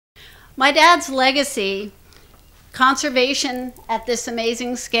My dad's legacy, conservation at this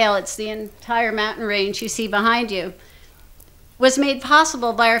amazing scale, it's the entire mountain range you see behind you, was made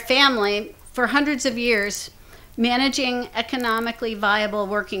possible by our family for hundreds of years managing economically viable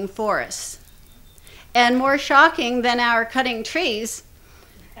working forests. And more shocking than our cutting trees,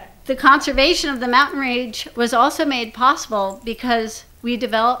 the conservation of the mountain range was also made possible because we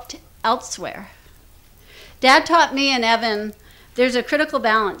developed elsewhere. Dad taught me and Evan there's a critical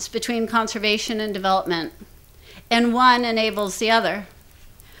balance between conservation and development, and one enables the other.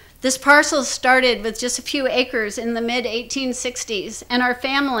 This parcel started with just a few acres in the mid-1860s, and our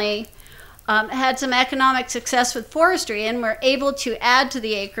family had some economic success with forestry and were able to add to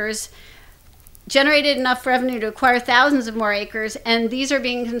the acres, generated enough revenue to acquire thousands of more acres, and these are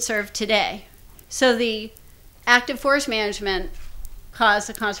being conserved today. So the active forest management caused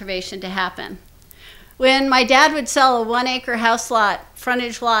the conservation to happen. When my dad would sell a 1-acre house lot,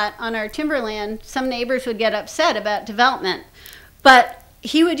 frontage lot on our timberland, some neighbors would get upset about development, but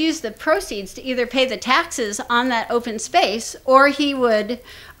he would use the proceeds to either pay the taxes on that open space, or he would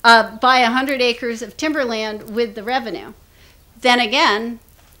buy 100 acres of timberland with the revenue. Then again,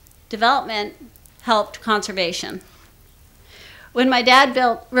 development helped conservation. When my dad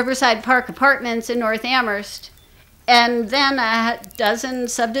built Riverside Park Apartments in North Amherst, and then a dozen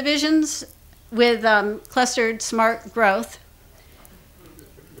subdivisions with clustered smart growth,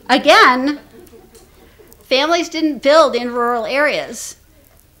 again, families didn't build in rural areas.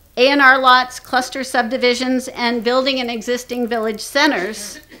 A&R lots, cluster subdivisions, and building in existing village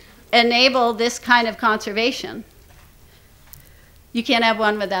centers enable this kind of conservation. You can't have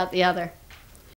one without the other.